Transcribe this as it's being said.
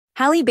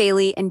Halle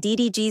Bailey and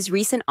DDG's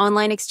recent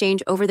online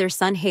exchange over their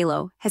son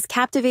Halo has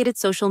captivated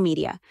social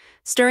media,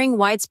 stirring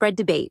widespread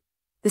debate.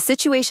 The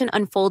situation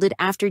unfolded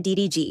after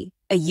DDG,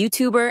 a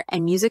YouTuber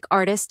and music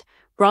artist,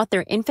 brought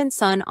their infant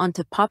son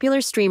onto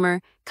popular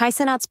streamer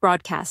Kaisenat's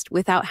broadcast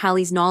without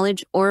Halle's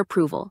knowledge or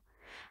approval.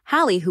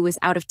 Halle, who was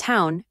out of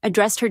town,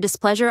 addressed her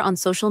displeasure on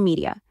social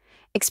media,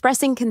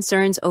 expressing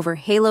concerns over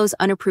Halo's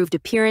unapproved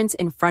appearance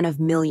in front of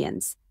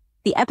millions.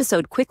 The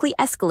episode quickly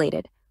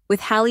escalated, with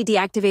Halle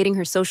deactivating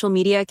her social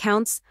media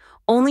accounts,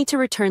 only to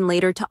return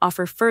later to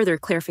offer further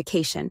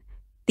clarification.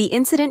 The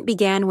incident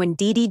began when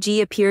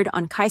DDG appeared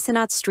on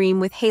Kaisenat's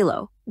stream with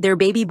Halo, their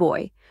baby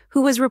boy,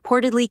 who was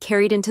reportedly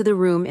carried into the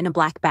room in a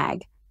black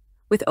bag.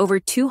 With over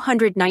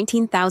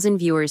 219,000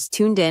 viewers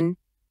tuned in,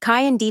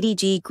 Kai and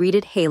DDG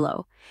greeted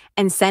Halo,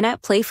 and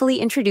Senat playfully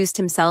introduced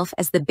himself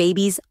as the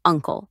baby's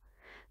uncle.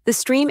 The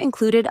stream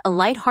included a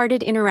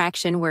lighthearted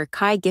interaction where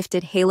Kai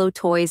gifted Halo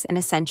toys and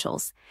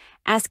essentials,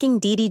 asking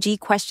DDG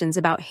questions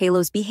about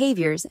Halo's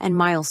behaviors and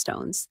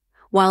milestones.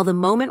 While the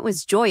moment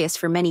was joyous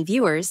for many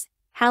viewers,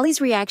 Halle's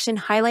reaction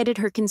highlighted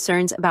her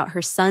concerns about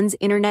her son's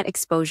internet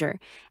exposure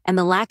and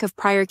the lack of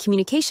prior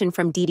communication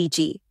from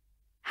DDG.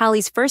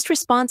 Halle's first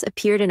response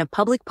appeared in a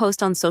public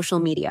post on social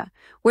media,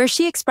 where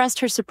she expressed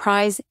her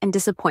surprise and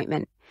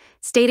disappointment,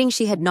 stating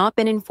she had not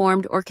been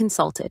informed or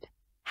consulted.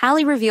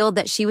 Halle revealed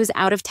that she was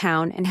out of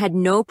town and had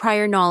no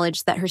prior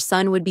knowledge that her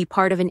son would be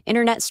part of an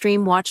internet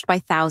stream watched by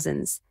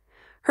thousands.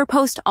 Her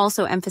post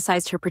also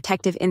emphasized her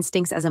protective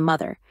instincts as a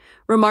mother,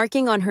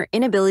 remarking on her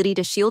inability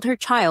to shield her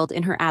child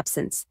in her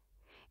absence.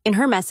 In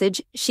her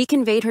message, she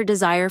conveyed her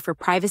desire for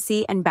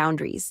privacy and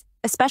boundaries,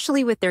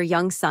 especially with their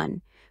young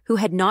son, who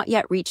had not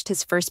yet reached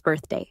his first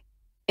birthday.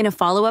 In a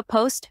follow-up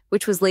post,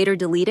 which was later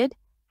deleted,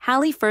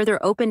 Halle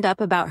further opened up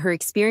about her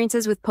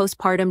experiences with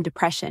postpartum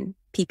depression,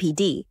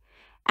 PPD,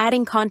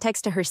 adding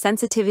context to her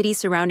sensitivity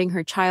surrounding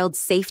her child's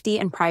safety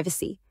and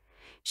privacy.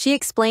 She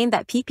explained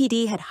that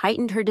PPD had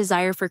heightened her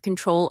desire for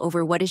control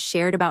over what is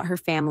shared about her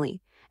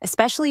family,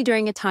 especially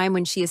during a time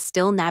when she is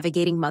still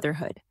navigating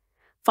motherhood.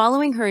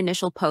 Following her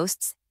initial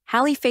posts,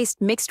 Halle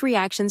faced mixed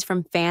reactions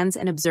from fans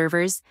and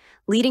observers,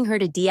 leading her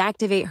to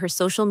deactivate her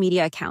social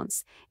media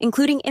accounts,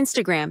 including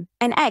Instagram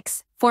and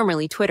X,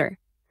 formerly Twitter.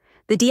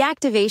 The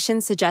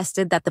deactivation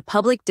suggested that the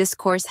public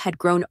discourse had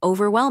grown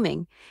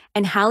overwhelming,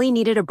 and Halle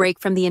needed a break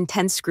from the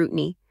intense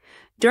scrutiny.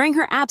 During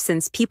her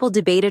absence, people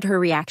debated her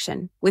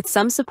reaction, with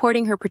some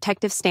supporting her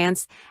protective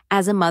stance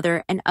as a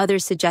mother and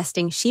others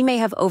suggesting she may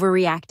have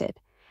overreacted.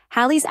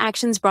 Halle's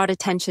actions brought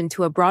attention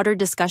to a broader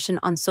discussion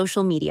on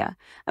social media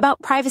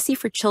about privacy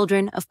for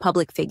children of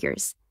public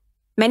figures.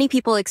 Many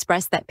people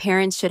expressed that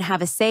parents should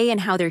have a say in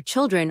how their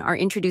children are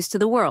introduced to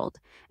the world,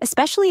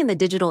 especially in the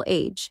digital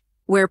age,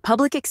 where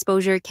public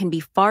exposure can be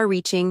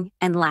far-reaching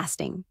and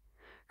lasting.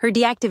 Her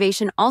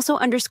deactivation also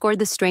underscored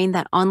the strain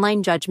that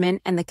online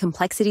judgment and the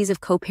complexities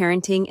of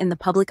co-parenting in the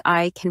public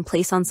eye can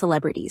place on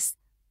celebrities.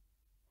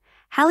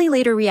 Halle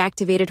later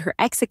reactivated her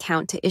X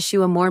account to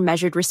issue a more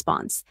measured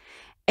response,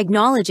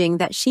 acknowledging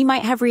that she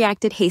might have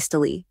reacted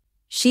hastily.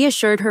 She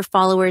assured her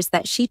followers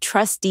that she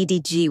trusts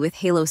DDG with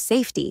Halo's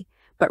safety,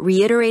 but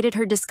reiterated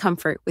her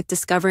discomfort with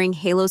discovering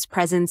Halo's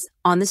presence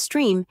on the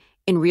stream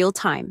in real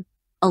time,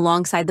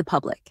 alongside the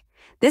public.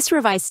 This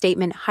revised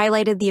statement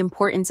highlighted the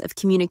importance of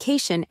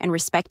communication and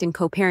respect in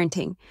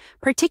co-parenting,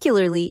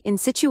 particularly in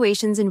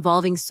situations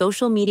involving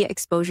social media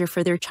exposure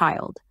for their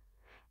child.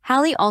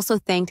 Halle also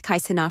thanked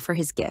Kaisenat for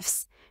his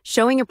gifts,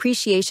 showing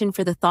appreciation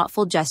for the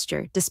thoughtful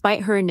gesture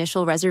despite her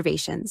initial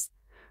reservations.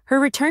 Her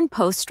return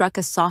post struck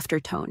a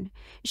softer tone,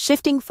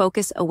 shifting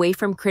focus away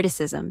from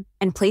criticism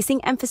and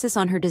placing emphasis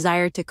on her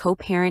desire to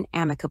co-parent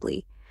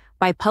amicably.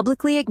 By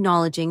publicly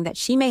acknowledging that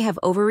she may have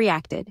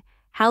overreacted,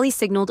 Halle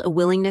signaled a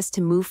willingness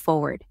to move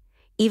forward,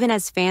 even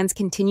as fans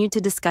continued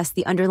to discuss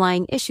the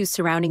underlying issues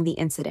surrounding the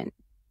incident.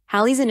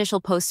 Halle's initial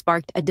post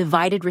sparked a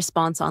divided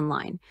response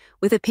online,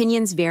 with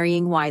opinions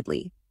varying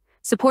widely.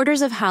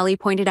 Supporters of Halle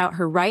pointed out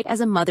her right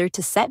as a mother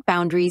to set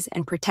boundaries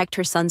and protect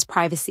her son's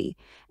privacy,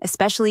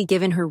 especially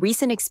given her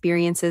recent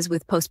experiences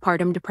with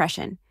postpartum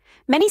depression.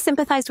 Many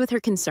sympathized with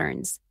her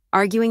concerns,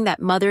 arguing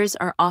that mothers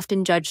are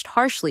often judged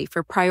harshly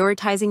for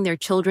prioritizing their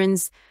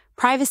children's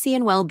privacy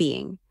and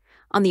well-being.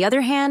 On the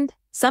other hand,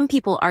 some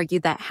people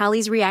argued that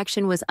Halle's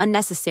reaction was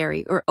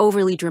unnecessary or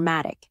overly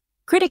dramatic.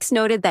 Critics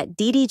noted that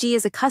DDG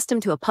is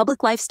accustomed to a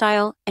public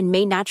lifestyle and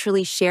may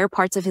naturally share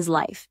parts of his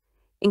life,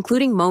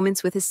 including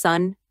moments with his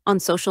son, on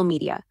social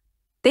media.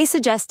 They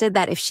suggested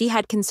that if she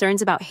had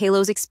concerns about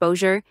Halo's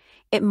exposure,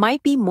 it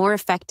might be more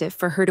effective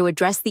for her to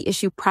address the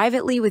issue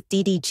privately with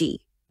DDG,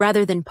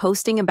 rather than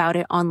posting about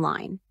it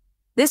online.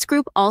 This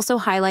group also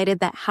highlighted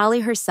that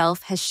Halle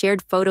herself has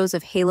shared photos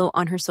of Halo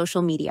on her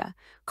social media,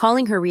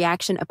 calling her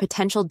reaction a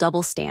potential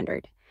double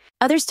standard.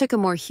 Others took a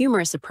more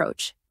humorous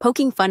approach,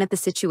 poking fun at the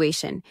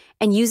situation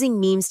and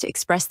using memes to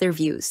express their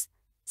views.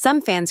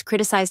 Some fans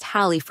criticized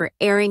Halle for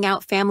airing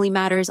out family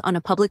matters on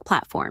a public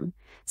platform,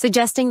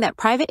 suggesting that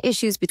private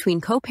issues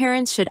between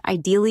co-parents should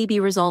ideally be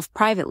resolved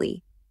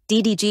privately.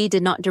 DDG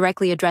did not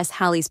directly address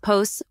Halle's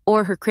posts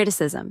or her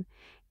criticism.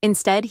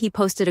 Instead, he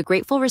posted a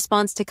grateful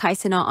response to Kai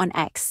Cenat on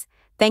X,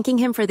 thanking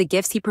him for the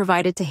gifts he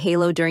provided to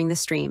Halo during the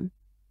stream.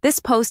 This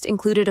post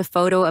included a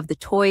photo of the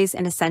toys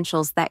and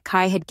essentials that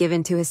Kai had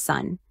given to his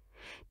son.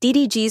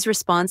 DDG's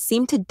response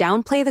seemed to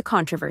downplay the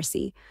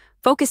controversy,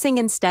 focusing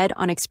instead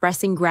on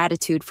expressing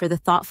gratitude for the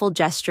thoughtful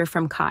gesture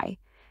from Kai.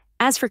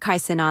 As for Kai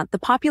Cenat, the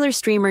popular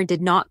streamer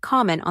did not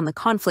comment on the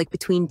conflict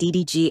between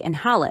DDG and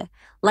Halle,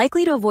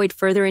 likely to avoid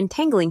further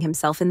entangling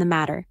himself in the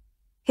matter.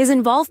 His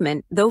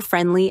involvement, though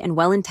friendly and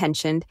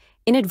well-intentioned,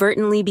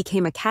 inadvertently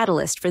became a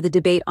catalyst for the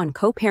debate on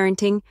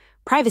co-parenting,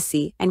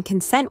 privacy, and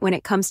consent when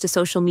it comes to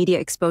social media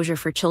exposure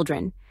for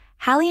children.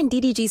 Halle and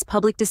DDG's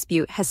public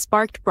dispute has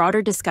sparked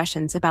broader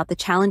discussions about the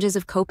challenges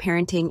of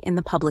co-parenting in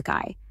the public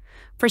eye.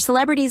 For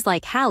celebrities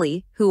like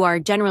Halle, who are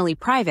generally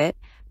private,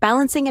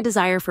 balancing a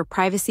desire for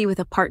privacy with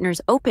a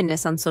partner's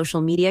openness on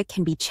social media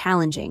can be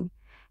challenging.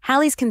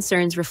 Halle's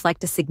concerns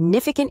reflect a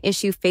significant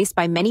issue faced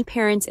by many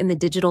parents in the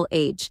digital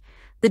age: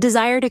 the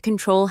desire to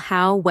control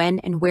how, when,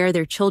 and where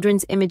their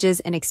children's images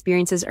and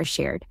experiences are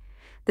shared.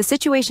 The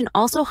situation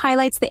also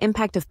highlights the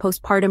impact of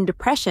postpartum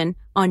depression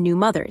on new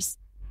mothers.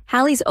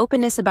 Halle's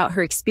openness about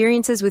her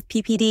experiences with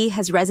PPD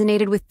has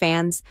resonated with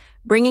fans,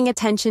 bringing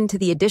attention to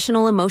the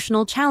additional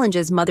emotional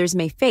challenges mothers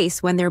may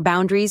face when their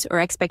boundaries or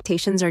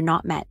expectations are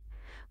not met.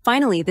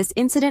 Finally, this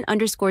incident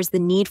underscores the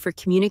need for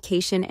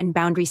communication and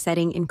boundary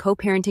setting in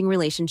co-parenting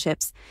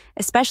relationships,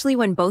 especially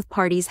when both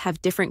parties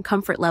have different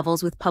comfort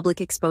levels with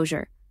public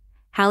exposure.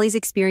 Halle's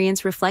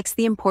experience reflects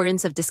the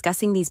importance of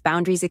discussing these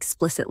boundaries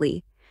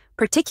explicitly,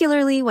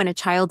 particularly when a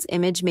child's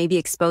image may be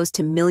exposed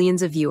to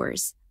millions of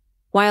viewers.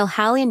 While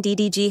Halle and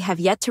DDG have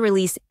yet to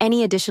release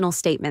any additional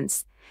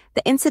statements,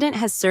 the incident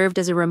has served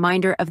as a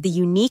reminder of the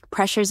unique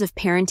pressures of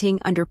parenting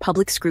under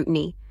public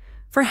scrutiny.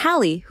 For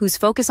Halle, whose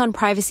focus on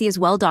privacy is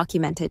well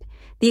documented,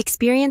 the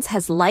experience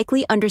has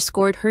likely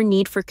underscored her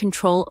need for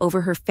control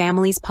over her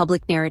family's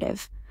public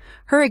narrative.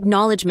 Her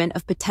acknowledgement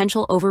of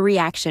potential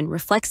overreaction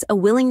reflects a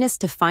willingness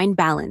to find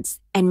balance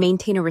and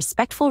maintain a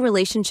respectful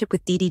relationship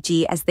with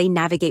DDG as they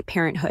navigate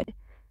parenthood.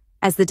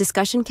 As the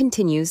discussion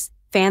continues,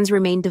 fans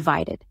remain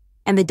divided,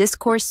 and the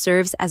discourse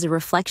serves as a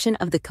reflection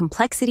of the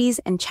complexities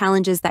and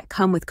challenges that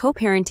come with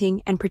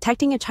co-parenting and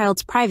protecting a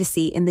child's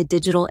privacy in the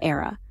digital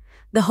era.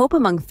 The hope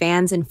among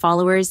fans and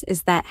followers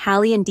is that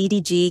Halle and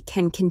DDG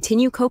can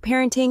continue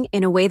co-parenting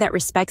in a way that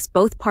respects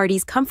both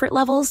parties' comfort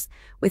levels,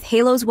 with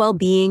Halo's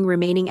well-being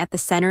remaining at the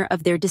center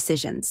of their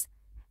decisions.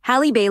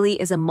 Halle Bailey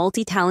is a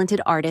multi-talented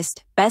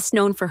artist, best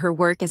known for her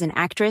work as an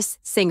actress,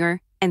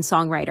 singer, and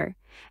songwriter.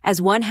 As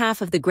one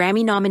half of the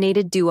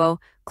Grammy-nominated duo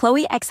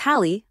Chloe x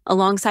Halle,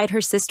 alongside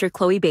her sister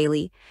Chloe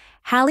Bailey,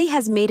 Halle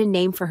has made a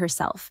name for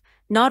herself,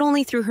 not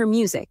only through her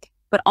music,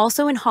 but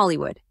also in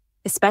Hollywood,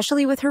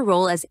 especially with her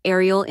role as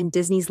Ariel in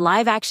Disney's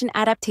live-action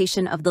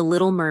adaptation of The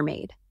Little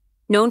Mermaid.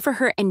 Known for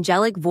her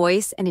angelic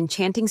voice and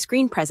enchanting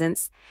screen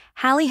presence,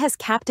 Halle has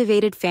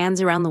captivated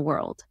fans around the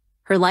world.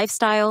 Her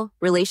lifestyle,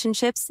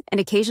 relationships, and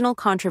occasional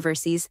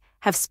controversies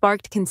have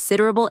sparked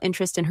considerable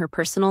interest in her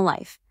personal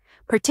life,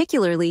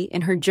 particularly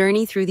in her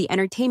journey through the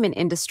entertainment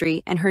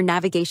industry and her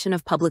navigation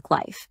of public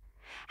life.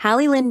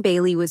 Halle Lynn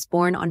Bailey was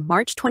born on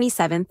March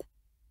 27,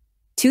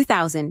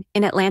 2000,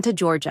 in Atlanta,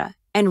 Georgia,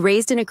 and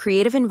raised in a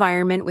creative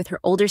environment with her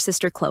older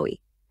sister Chloe.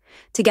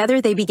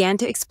 Together, they began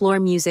to explore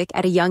music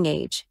at a young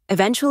age,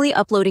 eventually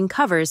uploading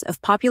covers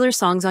of popular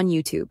songs on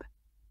YouTube.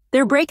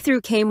 Their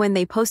breakthrough came when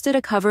they posted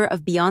a cover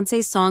of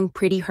Beyoncé's song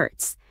Pretty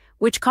Hurts,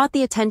 which caught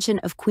the attention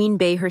of Queen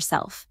Bey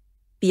herself.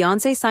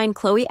 Beyoncé signed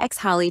Chloe x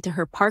Halle to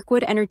her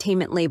Parkwood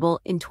Entertainment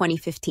label in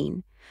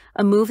 2015,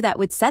 a move that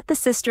would set the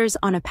sisters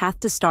on a path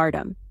to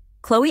stardom.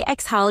 Chloe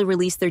x Halle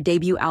released their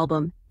debut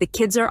album, The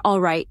Kids Are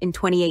Alright, in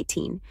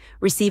 2018,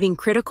 receiving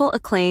critical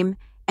acclaim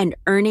and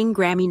earning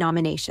Grammy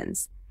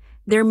nominations.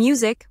 Their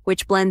music,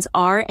 which blends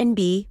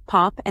R&B,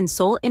 pop, and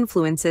soul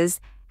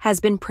influences, has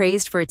been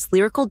praised for its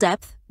lyrical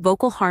depth,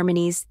 vocal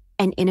harmonies,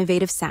 and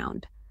innovative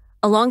sound.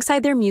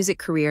 Alongside their music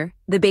career,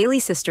 the Bailey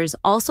sisters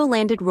also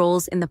landed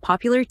roles in the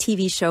popular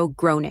TV show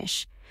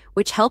Grownish,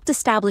 which helped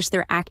establish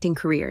their acting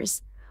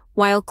careers.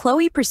 While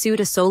Chloe pursued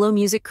a solo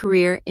music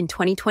career in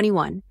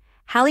 2021,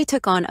 Halle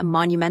took on a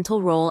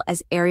monumental role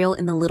as Ariel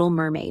in The Little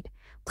Mermaid,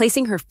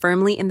 placing her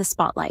firmly in the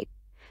spotlight.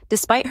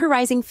 Despite her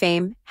rising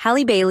fame,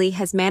 Halle Bailey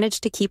has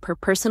managed to keep her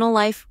personal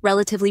life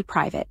relatively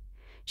private.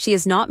 She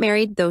is not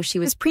married, though she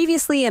was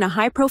previously in a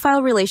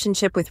high-profile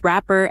relationship with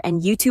rapper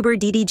and YouTuber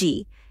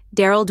DDG,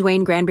 Daryl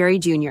Dwayne Granberry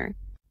Jr.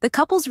 The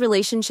couple's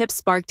relationship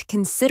sparked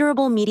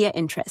considerable media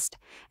interest,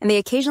 and they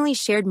occasionally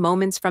shared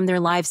moments from their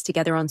lives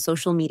together on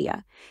social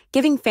media,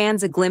 giving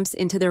fans a glimpse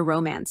into their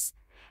romance.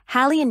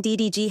 Halle and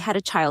DDG had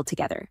a child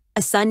together,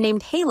 a son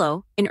named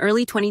Halo, in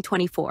early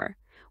 2024.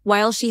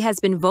 While she has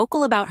been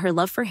vocal about her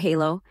love for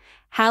Halo,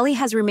 Halle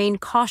has remained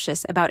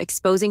cautious about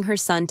exposing her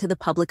son to the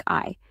public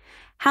eye.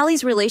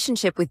 Halle's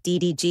relationship with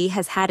DDG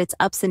has had its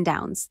ups and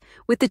downs,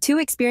 with the two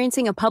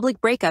experiencing a public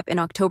breakup in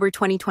October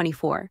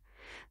 2024.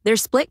 Their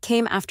split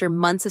came after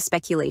months of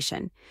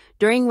speculation,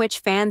 during which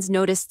fans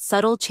noticed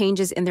subtle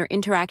changes in their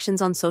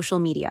interactions on social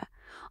media.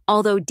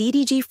 Although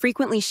DDG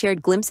frequently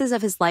shared glimpses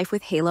of his life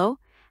with Halle,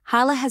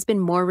 Halle has been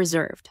more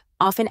reserved,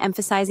 often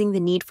emphasizing the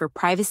need for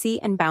privacy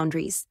and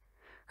boundaries.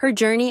 Her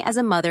journey as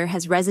a mother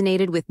has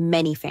resonated with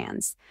many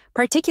fans,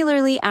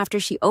 particularly after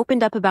she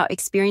opened up about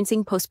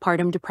experiencing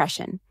postpartum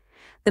depression.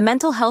 The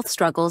mental health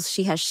struggles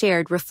she has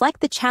shared reflect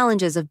the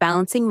challenges of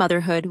balancing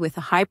motherhood with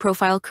a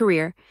high-profile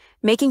career,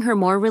 making her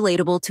more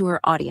relatable to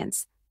her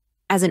audience.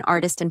 As an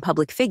artist and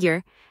public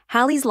figure,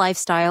 Halle's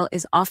lifestyle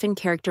is often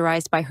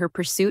characterized by her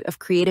pursuit of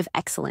creative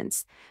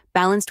excellence,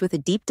 balanced with a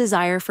deep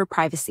desire for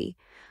privacy.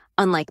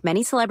 Unlike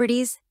many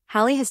celebrities,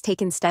 Halle has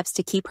taken steps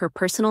to keep her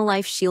personal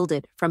life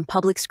shielded from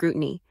public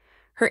scrutiny.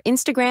 Her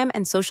Instagram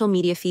and social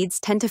media feeds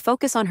tend to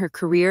focus on her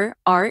career,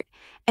 art,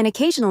 and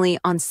occasionally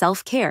on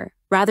self-care,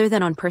 rather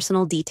than on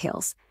personal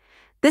details.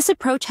 This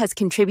approach has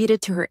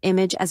contributed to her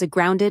image as a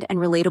grounded and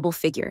relatable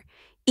figure,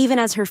 even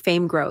as her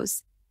fame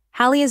grows.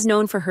 Halle is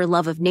known for her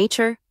love of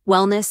nature,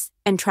 wellness,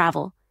 and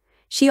travel.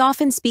 She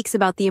often speaks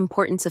about the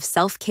importance of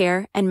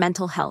self-care and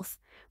mental health,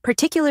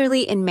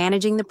 particularly in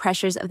managing the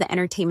pressures of the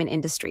entertainment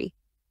industry.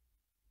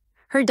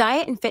 Her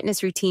diet and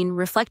fitness routine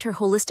reflect her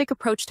holistic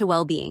approach to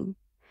well-being.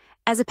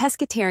 As a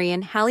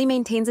pescatarian, Halle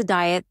maintains a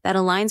diet that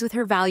aligns with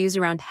her values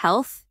around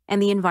health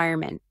and the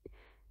environment.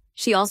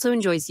 She also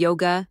enjoys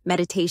yoga,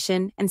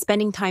 meditation, and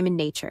spending time in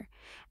nature,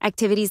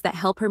 activities that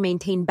help her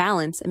maintain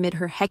balance amid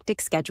her hectic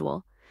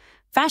schedule.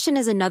 Fashion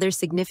is another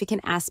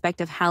significant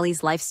aspect of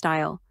Halle's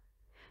lifestyle.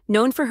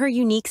 Known for her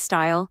unique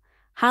style,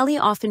 Halle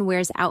often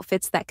wears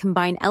outfits that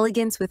combine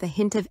elegance with a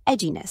hint of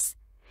edginess.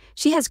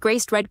 She has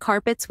graced red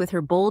carpets with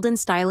her bold and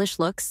stylish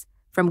looks,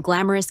 from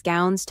glamorous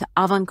gowns to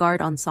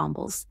avant-garde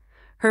ensembles.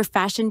 Her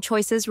fashion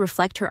choices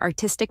reflect her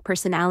artistic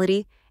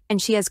personality, and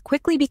she has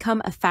quickly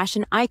become a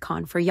fashion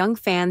icon for young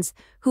fans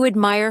who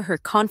admire her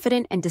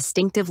confident and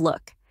distinctive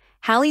look.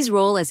 Halle's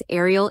role as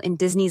Ariel in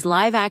Disney's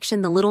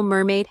live-action The Little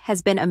Mermaid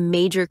has been a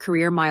major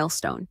career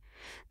milestone.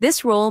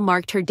 This role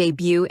marked her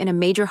debut in a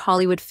major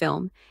Hollywood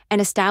film and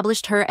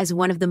established her as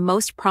one of the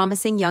most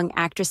promising young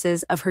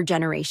actresses of her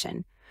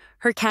generation.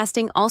 Her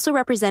casting also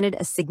represented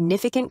a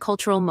significant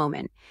cultural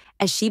moment,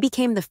 as she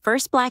became the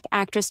first Black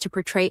actress to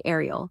portray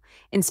Ariel,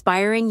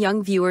 inspiring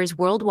young viewers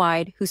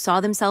worldwide who saw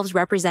themselves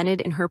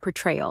represented in her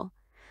portrayal.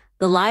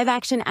 The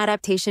live-action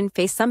adaptation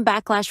faced some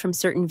backlash from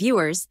certain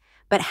viewers,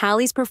 but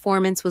Halle's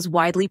performance was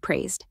widely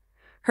praised.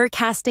 Her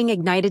casting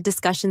ignited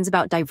discussions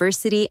about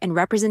diversity and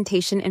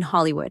representation in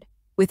Hollywood,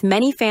 with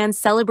many fans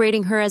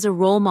celebrating her as a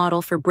role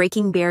model for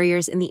breaking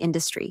barriers in the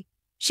industry.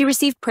 She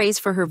received praise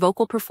for her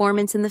vocal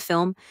performance in the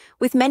film,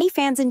 with many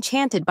fans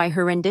enchanted by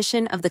her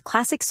rendition of the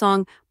classic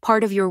song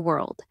Part of Your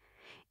World.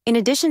 In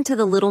addition to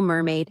The Little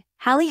Mermaid,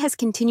 Halle has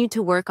continued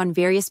to work on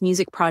various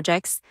music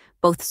projects,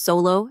 both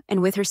solo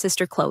and with her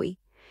sister Chloe.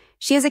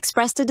 She has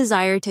expressed a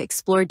desire to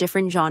explore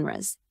different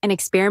genres and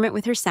experiment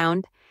with her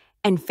sound,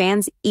 and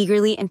fans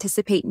eagerly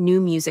anticipate new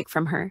music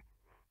from her.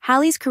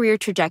 Halle's career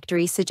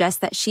trajectory suggests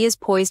that she is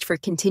poised for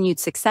continued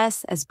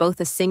success as both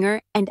a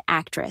singer and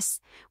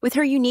actress, with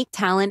her unique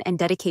talent and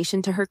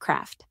dedication to her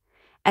craft.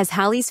 As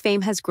Halle's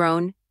fame has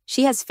grown,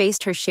 she has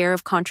faced her share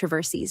of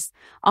controversies,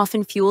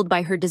 often fueled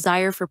by her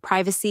desire for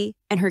privacy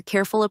and her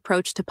careful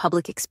approach to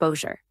public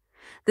exposure.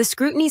 The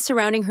scrutiny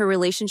surrounding her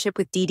relationship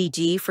with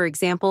DDG, for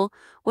example,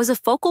 was a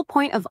focal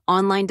point of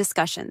online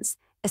discussions,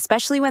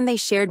 especially when they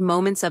shared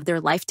moments of their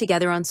life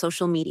together on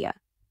social media.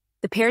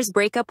 The pair's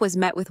breakup was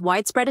met with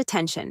widespread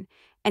attention,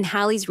 and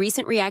Halle's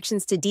recent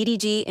reactions to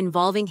DDG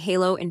involving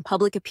Halle in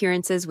public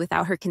appearances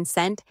without her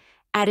consent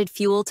added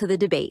fuel to the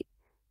debate.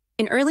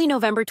 In early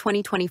November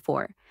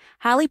 2024,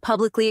 Halle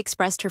publicly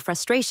expressed her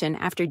frustration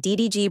after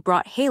DDG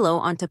brought Halle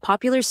onto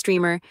popular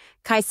streamer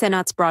Kai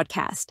Cenat's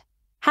broadcast.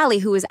 Halle,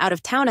 who was out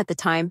of town at the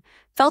time,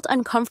 felt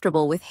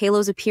uncomfortable with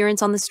Halle's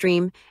appearance on the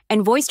stream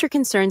and voiced her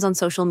concerns on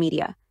social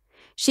media.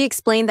 She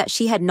explained that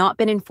she had not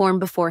been informed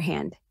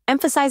beforehand,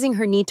 emphasizing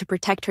her need to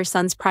protect her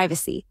son's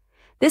privacy.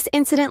 This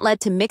incident led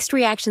to mixed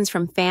reactions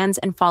from fans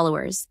and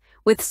followers,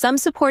 with some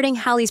supporting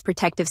Halle's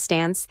protective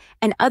stance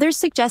and others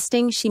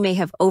suggesting she may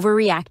have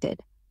overreacted.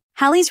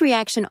 Halle's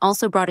reaction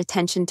also brought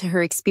attention to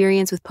her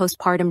experience with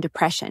postpartum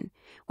depression,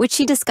 which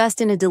she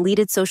discussed in a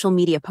deleted social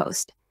media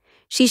post.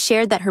 She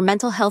shared that her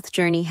mental health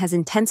journey has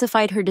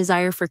intensified her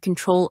desire for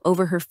control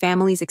over her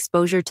family's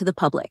exposure to the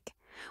public.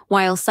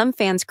 While some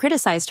fans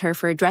criticized her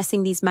for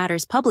addressing these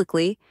matters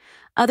publicly,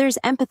 others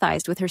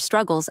empathized with her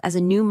struggles as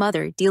a new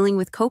mother dealing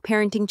with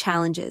co-parenting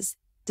challenges.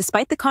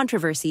 Despite the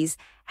controversies,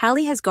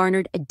 Halle has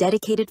garnered a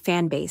dedicated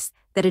fan base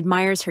that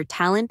admires her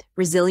talent,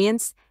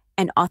 resilience,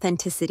 and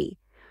authenticity.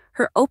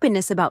 Her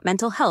openness about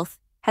mental health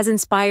has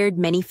inspired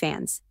many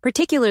fans,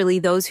 particularly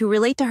those who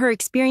relate to her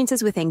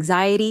experiences with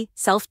anxiety,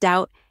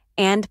 self-doubt,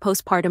 and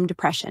postpartum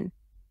depression.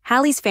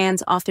 Halle's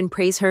fans often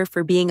praise her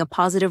for being a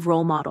positive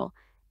role model,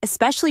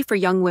 especially for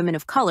young women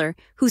of color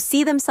who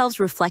see themselves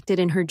reflected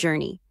in her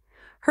journey.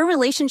 Her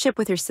relationship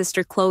with her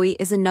sister Chloe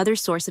is another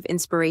source of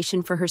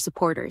inspiration for her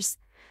supporters.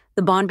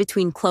 The bond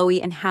between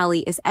Chloe and Halle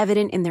is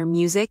evident in their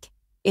music,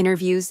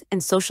 interviews,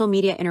 and social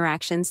media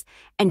interactions,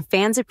 and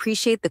fans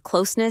appreciate the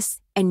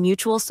closeness and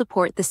mutual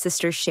support the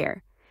sisters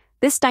share.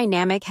 This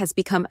dynamic has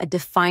become a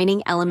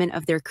defining element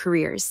of their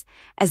careers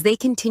as they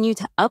continue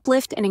to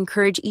uplift and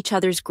encourage each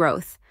other's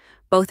growth,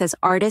 both as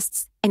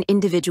artists and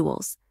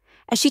individuals.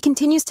 As she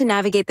continues to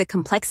navigate the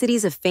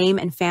complexities of fame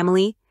and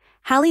family,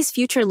 Halle's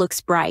future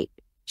looks bright.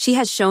 She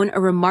has shown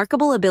a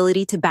remarkable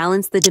ability to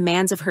balance the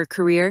demands of her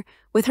career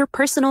with her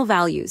personal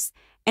values,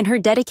 and her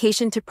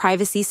dedication to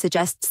privacy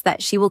suggests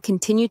that she will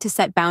continue to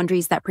set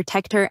boundaries that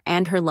protect her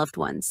and her loved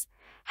ones.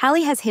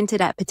 Halle has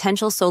hinted at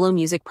potential solo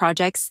music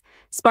projects,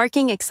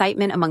 sparking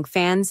excitement among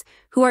fans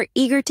who are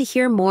eager to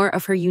hear more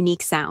of her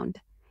unique sound.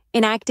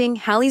 In acting,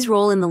 Halle's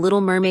role in The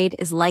Little Mermaid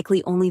is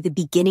likely only the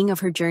beginning of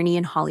her journey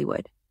in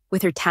Hollywood.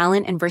 With her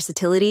talent and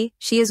versatility,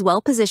 she is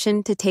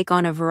well-positioned to take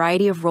on a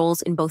variety of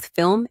roles in both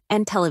film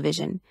and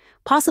television,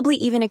 possibly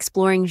even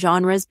exploring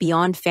genres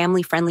beyond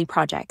family-friendly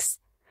projects.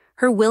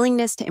 Her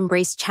willingness to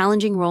embrace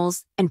challenging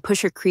roles and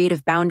push her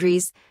creative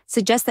boundaries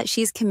suggests that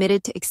she is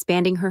committed to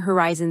expanding her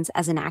horizons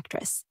as an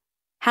actress.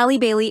 Halle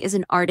Bailey is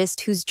an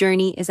artist whose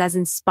journey is as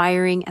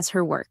inspiring as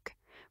her work.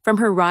 From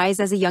her rise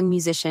as a young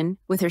musician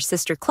with her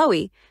sister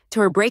Chloe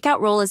to her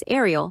breakout role as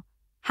Ariel,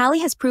 Halle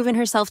has proven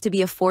herself to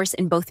be a force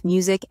in both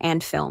music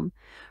and film.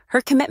 Her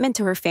commitment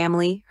to her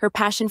family, her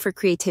passion for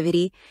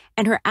creativity,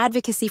 and her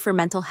advocacy for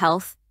mental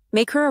health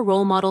make her a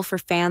role model for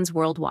fans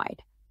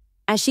worldwide.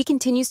 As she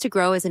continues to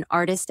grow as an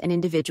artist and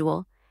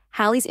individual,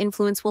 Halle's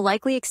influence will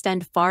likely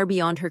extend far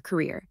beyond her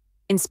career,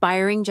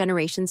 inspiring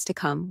generations to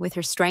come with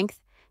her strength,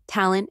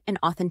 talent, and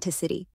authenticity.